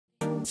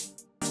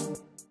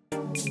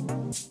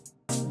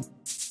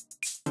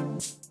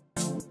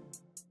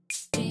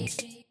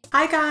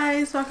Hi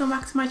guys, welcome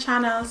back to my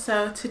channel.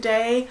 So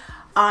today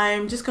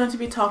I'm just going to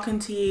be talking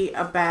to you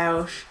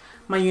about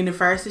my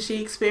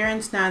university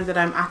experience now that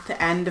I'm at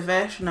the end of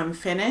it and I'm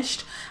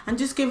finished, and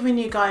just giving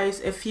you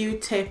guys a few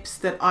tips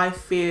that I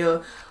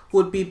feel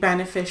would be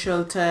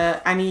beneficial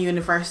to any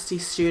university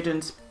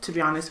students, to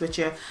be honest with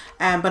you.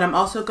 But I'm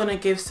also going to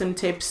give some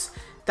tips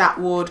that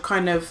would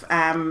kind of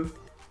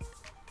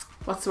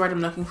what's the word I'm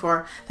looking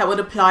for, that would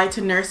apply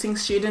to nursing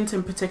students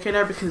in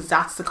particular, because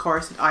that's the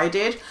course that I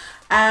did.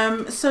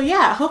 So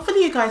yeah,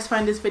 hopefully you guys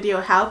find this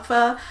video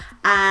helpful,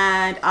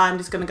 and I'm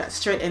just gonna get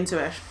straight into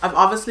it. I've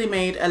obviously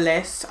made a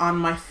list on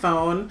my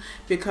phone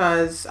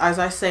because, as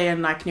I say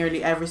in like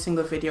nearly every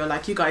single video,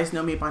 like you guys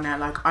know me by now,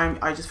 like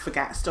I just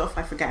forget stuff,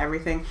 I forget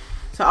everything.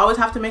 So I always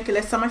have to make a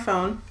list on my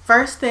phone.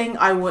 First thing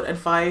I would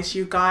advise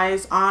you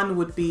guys on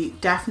would be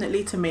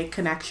definitely to make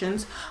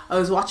connections. I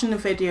was watching a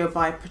video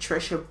by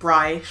Patricia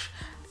Bright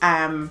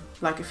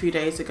like a few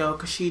days ago,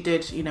 because she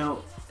did, you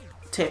know,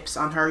 tips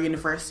on her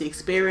university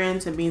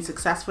experience and being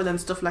successful and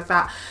stuff like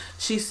that.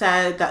 She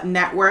said that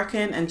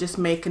networking and just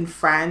making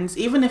friends,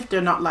 even if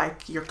they're not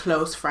like your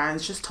close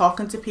friends, just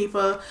talking to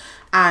people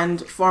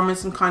and forming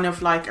some kind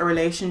of like a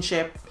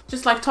relationship,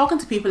 just like talking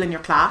to people in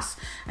your class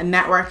and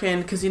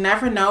networking, because you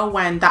never know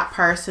when that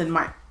person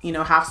might, you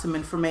know, have some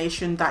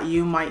information that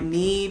you might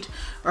need,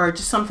 or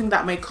just something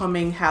that may come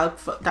in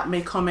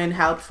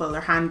helpful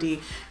or handy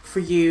for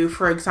you.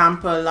 For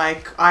example,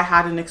 like I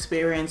had an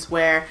experience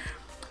where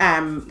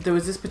there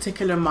was this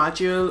particular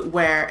module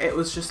where it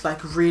was just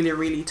like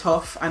really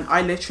tough, and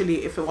I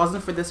literally, if it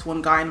wasn't for this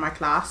one guy in my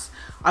class,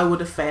 I would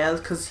have failed,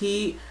 because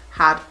he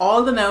had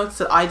all the notes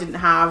that I didn't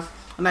have,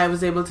 and I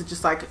was able to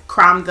just like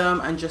cram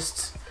them, and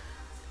just,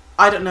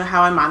 I don't know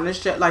how I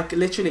managed it. Like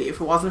literally,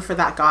 if it wasn't for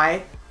that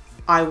guy,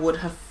 I would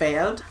have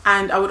failed.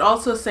 And I would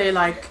also say,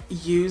 like,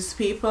 use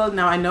people.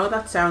 Now I know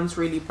that sounds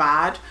really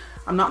bad.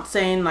 I'm not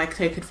saying like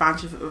take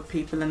advantage of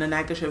people in a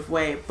negative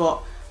way,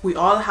 but we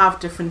all have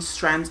different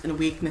strengths and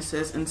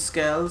weaknesses and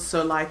skills.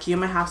 So like you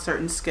may have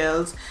certain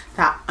skills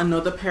that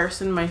another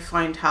person may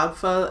find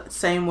helpful,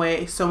 same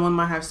way someone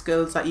might have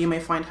skills that you may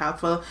find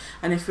helpful,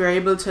 and if you're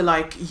able to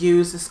like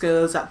use the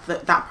skills that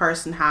that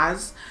person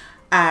has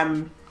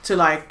to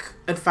like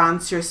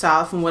advance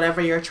yourself and whatever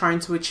you're trying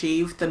to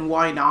achieve, then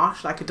why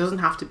not? Like, it doesn't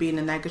have to be in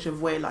a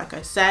negative way, like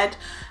I said.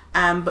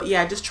 But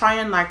yeah, just try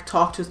and like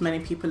talk to as many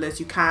people as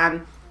you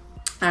can.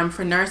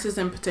 For nurses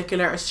in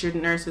particular, or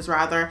student nurses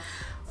rather,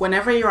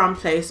 whenever you're on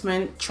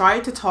placement, try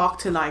to talk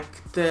to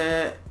like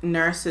the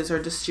nurses or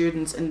the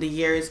students in the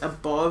years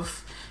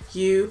above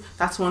you.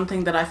 That's one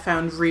thing that I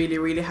found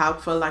really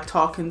helpful, like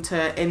talking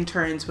to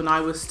interns when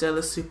I was still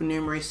a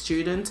supernumerary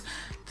student.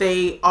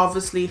 They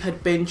obviously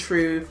had been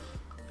through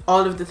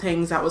all of the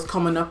things that was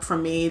coming up for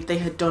me. They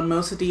had done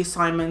most of the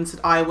assignments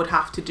that I would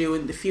have to do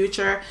in the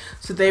future,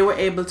 so they were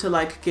able to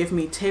like give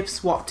me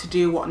tips what to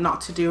do, what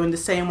not to do, in the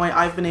same way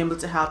I've been able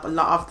to help a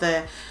lot of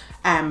the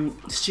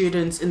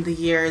students in the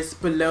years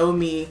below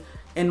me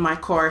in my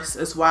course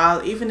as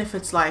well, even if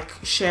it's like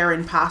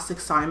sharing past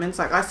assignments.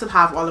 Like I still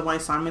have all of my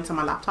assignments on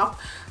my laptop,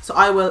 so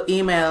I will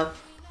email,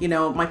 you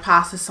know, my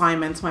past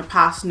assignments, my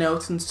past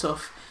notes and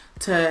stuff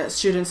to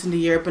students in the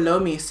year below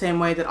me, same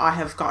way that I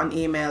have gotten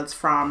emails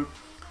from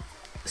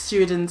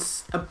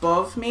students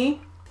above me,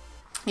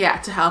 yeah,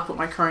 to help with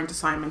my current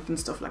assignment and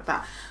stuff like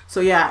that. So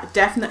yeah,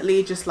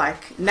 definitely just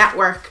like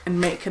network and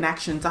make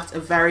connections. That's a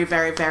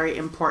very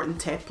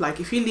important tip. Like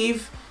if you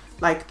leave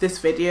like this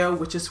video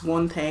with just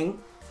one thing,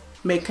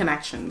 make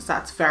connections.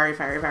 That's very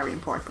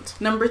important.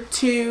 Number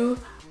 2,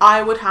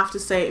 I would have to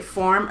say,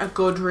 form a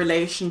good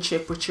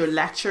relationship with your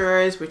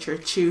lecturers, with your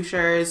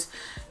tutors,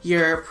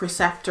 your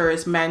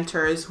preceptors,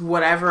 mentors,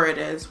 whatever it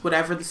is,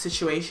 whatever the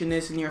situation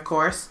is in your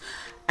course.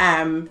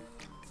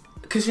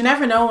 Because you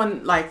never know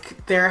when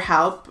like their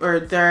help or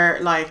their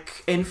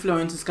like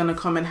influence is going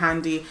to come in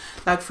handy.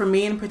 Like for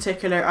me in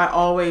particular, I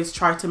always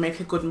try to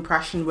make a good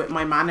impression with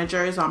my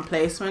managers on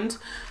placement.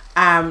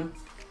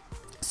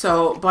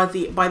 So by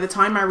the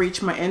time I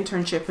reached my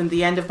internship and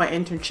the end of my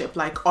internship,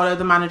 like all of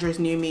the managers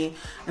knew me,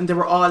 and they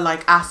were all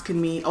like asking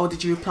me, oh,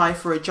 did you apply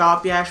for a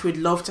job yet? We'd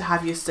love to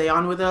have you stay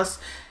on with us.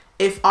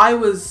 If I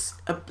was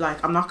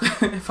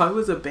if I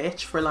was a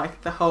bitch for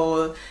like the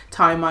whole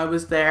time I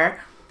was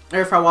there, or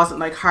if I wasn't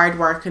like hard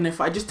working,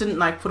 if I just didn't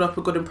like put up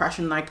a good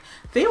impression, like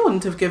they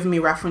wouldn't have given me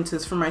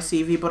references for my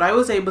CV. But I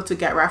was able to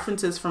get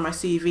references for my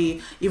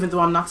CV, even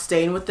though I'm not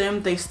staying with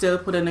them. They still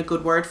put in a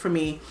good word for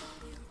me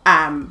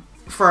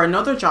for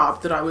another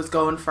job that I was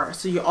going for.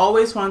 So you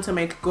always want to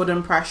make good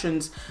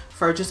impressions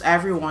for just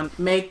everyone.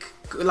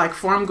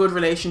 Form good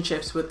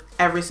relationships with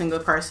every single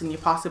person you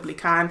possibly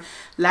can.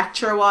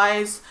 Lecture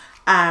wise,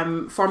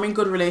 forming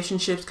good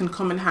relationships can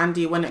come in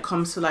handy when it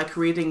comes to like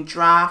reading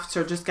drafts,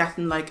 or just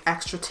getting like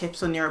extra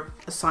tips on your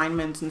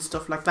assignments and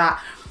stuff like that,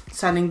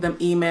 sending them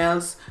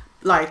emails.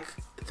 Like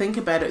think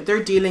about it,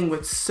 they're dealing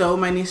with so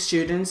many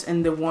students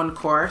in the one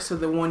course or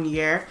the 1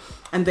 year,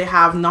 and they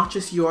have not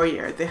just your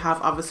year, they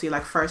have obviously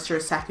like first year,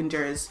 second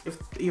years.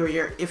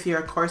 If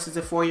your course is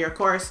a 4-year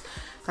course,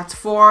 that's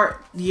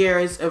 4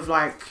 years of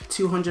like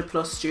 200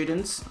 plus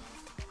students.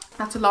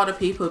 That's a lot of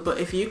people. But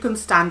if you can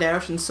stand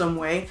out in some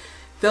way,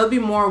 they'll be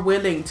more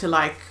willing to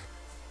like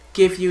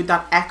give you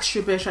that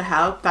extra bit of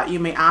help that you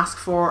may ask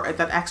for, or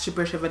that extra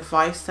bit of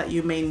advice that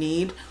you may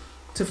need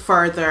to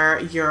further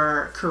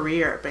your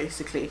career,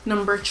 basically.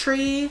 Number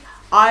 3,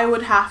 I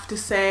would have to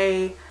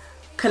say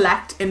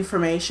collect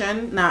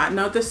information. Now, I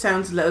know this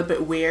sounds a little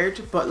bit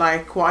weird, but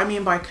like what I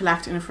mean by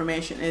collect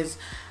information is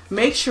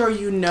make sure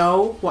you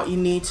know what you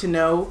need to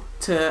know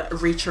to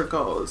reach your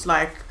goals.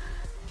 Like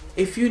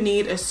if you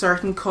need a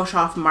certain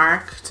cutoff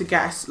mark to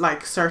get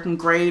like certain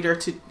grade, or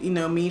to, you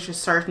know, meet a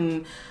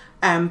certain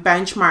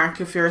benchmark,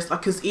 if you're like,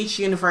 because each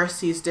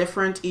university is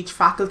different, each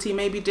faculty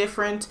may be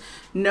different,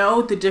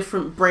 know the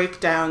different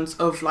breakdowns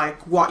of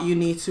like what you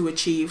need to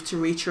achieve to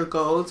reach your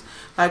goals.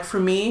 Like for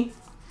me,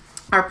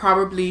 I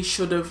probably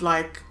should have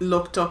like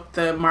looked up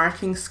the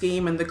marking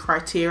scheme and the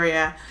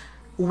criteria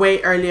way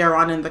earlier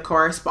on in the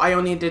course, but I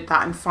only did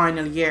that in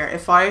final year.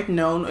 If I had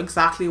known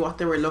exactly what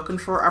they were looking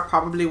for, I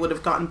probably would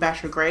have gotten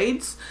better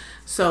grades.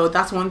 So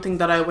that's one thing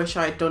that I wish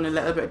I had done a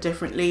little bit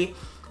differently.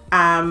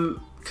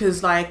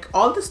 Because like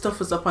all this stuff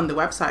is up on the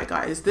website,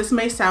 guys. This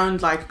may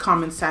sound like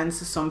common sense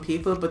to some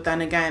people, but then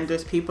again,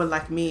 there's people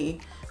like me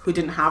who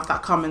didn't have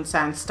that common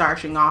sense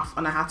starting off,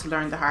 and I had to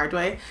learn the hard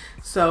way.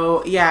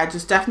 So yeah,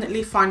 just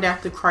definitely find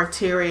out the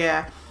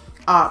criteria,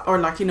 or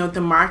like, you know, the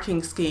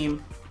marking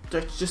scheme.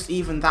 Just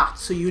even that,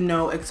 so you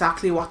know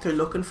exactly what they're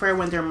looking for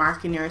when they're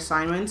marking your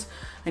assignments,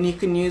 and you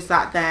can use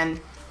that then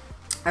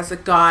as a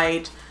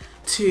guide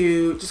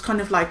to just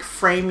kind of like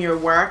frame your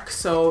work,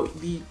 so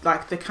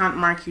like they can't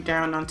mark you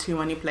down on too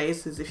many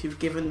places if you've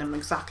given them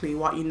exactly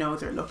what you know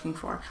they're looking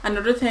for.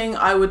 Another thing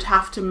I would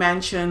have to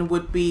mention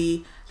would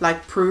be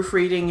like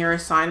proofreading your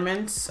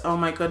assignments. Oh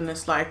my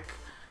goodness, like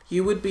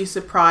you would be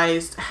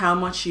surprised how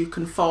much you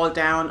can fall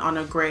down on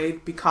a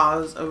grade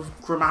because of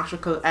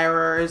grammatical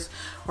errors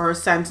or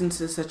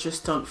sentences that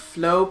just don't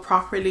flow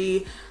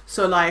properly.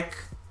 So like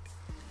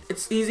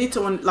it's easy to,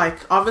 like,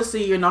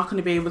 obviously you're not going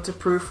to be able to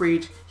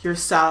proofread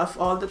yourself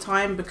all the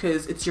time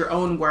because it's your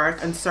own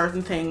work, and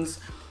certain things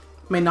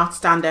may not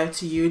stand out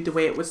to you the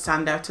way it would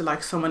stand out to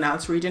like someone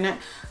else reading it.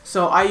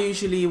 So I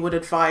usually would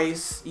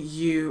advise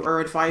you, or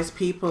advise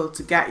people,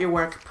 to get your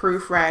work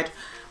proofread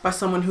by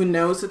someone who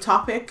knows the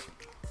topic.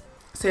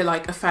 Say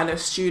like a fellow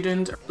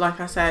student,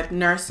 like I said,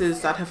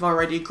 nurses that have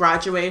already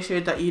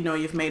graduated, that you know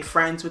you've made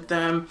friends with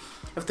them.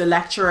 If the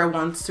lecturer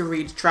wants to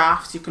read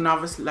drafts, you can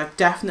obviously, like,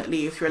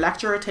 definitely if your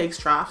lecturer takes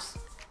drafts,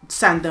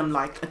 send them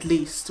like at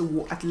least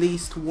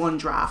one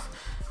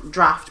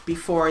draft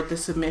before the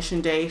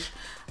submission date,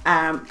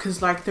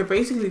 because like they're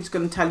basically just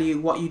going to tell you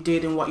what you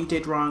did and what you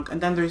did wrong, and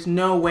then there's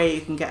no way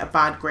you can get a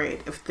bad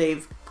grade if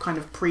they've kind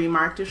of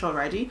pre-marked it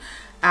already.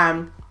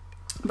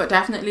 But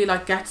definitely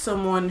like get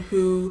someone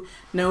who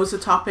knows the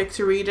topic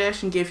to read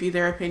it and give you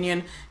their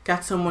opinion.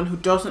 Get someone who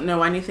doesn't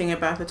know anything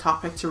about the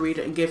topic to read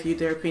it and give you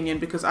their opinion,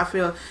 because I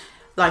feel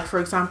like, for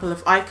example,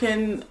 if I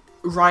can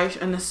write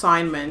an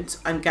assignment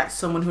and get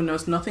someone who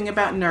knows nothing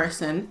about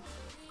nursing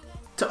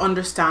to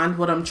understand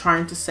what I'm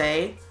trying to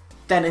say,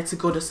 then it's a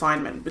good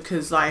assignment,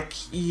 because like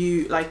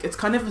it's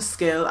kind of a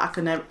skill,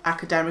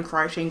 academic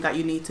writing, that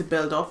you need to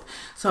build up.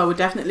 So I would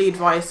definitely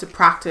advise to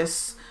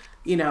practice,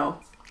 you know,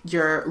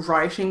 your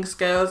writing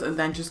skills, and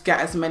then just get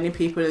as many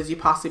people as you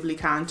possibly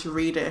can to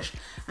read it,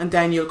 and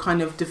then you'll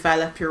kind of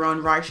develop your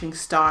own writing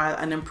style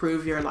and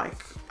improve your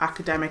like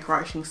academic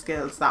writing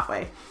skills that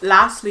way.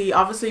 Lastly,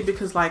 obviously,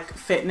 because like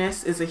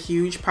fitness is a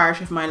huge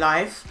part of my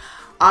life,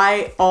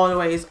 I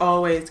always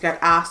get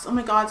asked, oh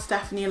my god,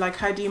 Stephanie, like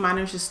how do you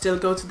manage to still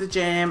go to the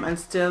gym and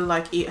still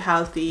like eat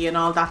healthy and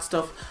all that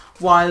stuff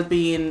while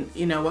being,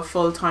 you know, a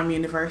full-time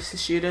university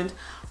student?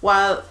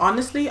 Well,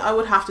 honestly, I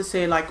would have to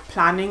say like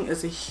planning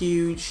is a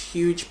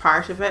huge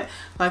part of it.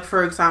 Like,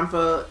 for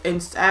example,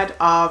 instead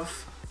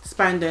of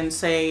spending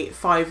say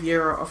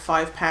 €5 or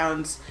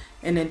 £5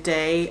 in a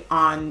day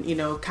on, you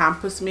know,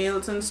 campus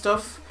meals and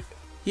stuff,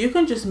 you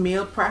can just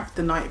meal prep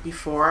the night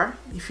before.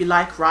 If you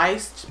like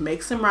rice,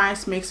 make some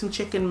rice, make some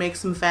chicken, make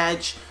some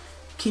veg,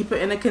 keep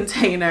it in a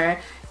container.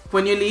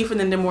 When you're leaving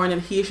in the morning,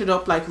 heat it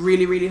up like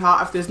really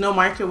hot. If there's no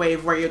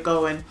microwave where you're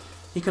going,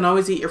 you can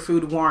always eat your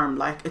food warm.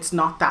 Like, it's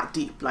not that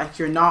deep. Like,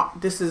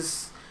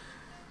 it's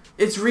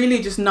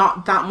really just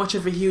not that much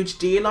of a huge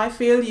deal, I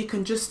feel. You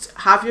can just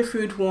have your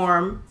food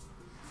warm,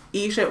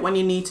 eat it when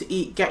you need to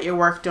eat, get your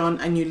work done,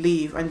 and you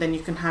leave, and then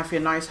you can have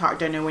your nice hot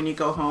dinner when you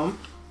go home.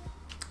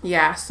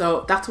 Yeah,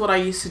 so that's what I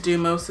used to do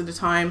most of the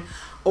time.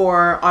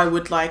 Or I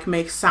would like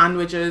make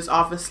sandwiches,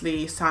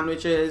 obviously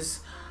sandwiches,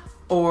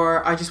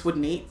 or I just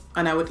wouldn't eat,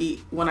 and I would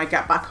eat when I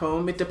get back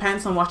home. It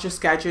depends on what your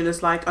schedule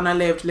is like, and I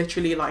lived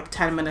literally like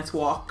 10 minutes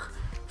walk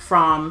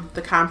from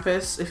the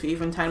campus, if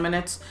even 10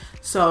 minutes.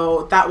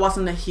 So that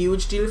wasn't a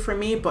huge deal for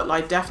me, but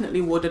like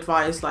definitely would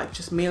advise like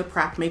just meal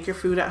prep, make your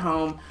food at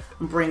home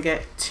and bring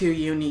it to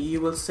uni.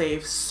 You will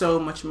save so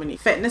much money.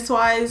 Fitness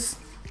wise,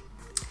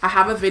 I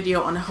have a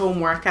video on home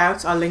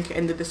workouts. I'll link it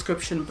in the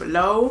description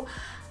below.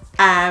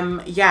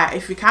 Yeah,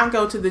 if you can't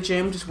go to the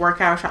gym, just work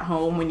out at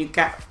home when you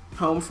get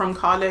home from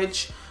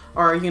college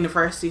or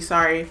university,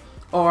 sorry.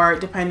 Or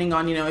depending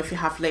on, you know, if you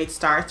have late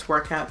starts,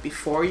 work out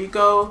before you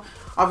go.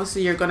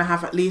 Obviously you're going to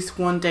have at least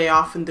one day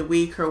off in the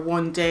week, or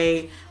one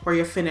day where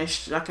you're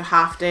finished, like a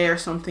half day or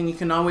something. You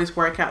can always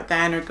work out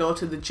then or go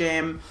to the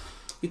gym.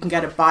 You can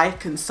get a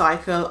bike and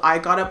cycle. I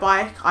got a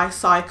bike, I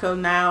cycle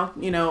now.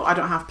 You know, I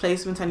don't have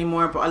placement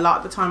anymore, but a lot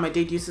of the time I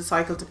did use to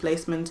cycle to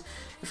placement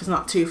if it's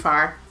not too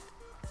far.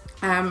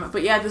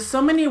 But yeah, there's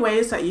so many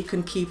ways that you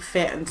can keep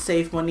fit and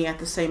save money at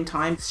the same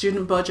time.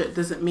 Student budget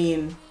doesn't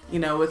mean, you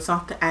know, it's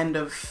not the end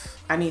of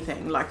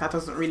anything. Like, that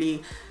doesn't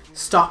really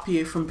stop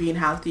you from being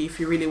healthy. If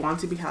you really want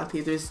to be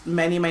healthy, there's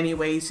many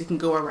ways you can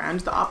go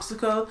around the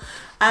obstacle.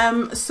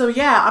 So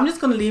yeah, I'm just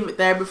gonna leave it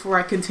there before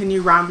I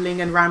continue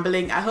rambling.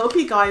 I hope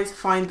you guys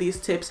find these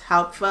tips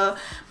helpful.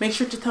 Make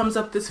sure to thumbs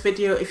up this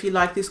video if you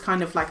like these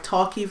kind of like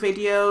talky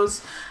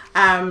videos.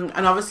 And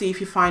obviously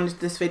if you find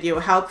this video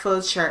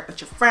helpful, share it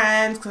with your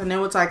friends, because I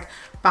know it's like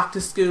back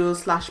to school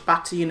 /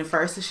 back to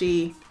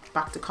university,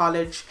 back to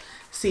college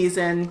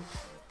season.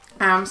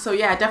 So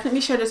yeah,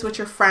 definitely share this with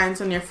your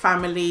friends and your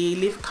family.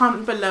 Leave a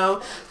comment below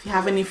if you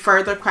have any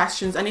further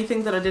questions,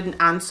 anything that I didn't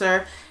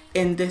answer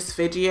in this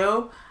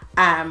video.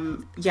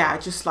 Yeah,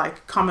 just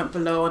like comment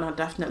below and I'll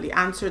definitely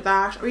answer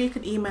that, or you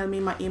can email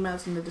me. My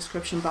email's in the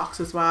description box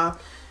as well.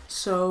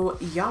 So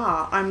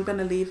yeah, I'm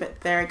gonna leave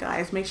it there,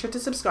 guys. Make sure to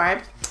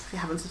subscribe if you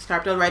haven't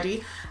subscribed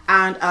already,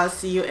 and I'll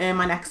see you in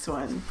my next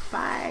one.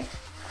 Bye.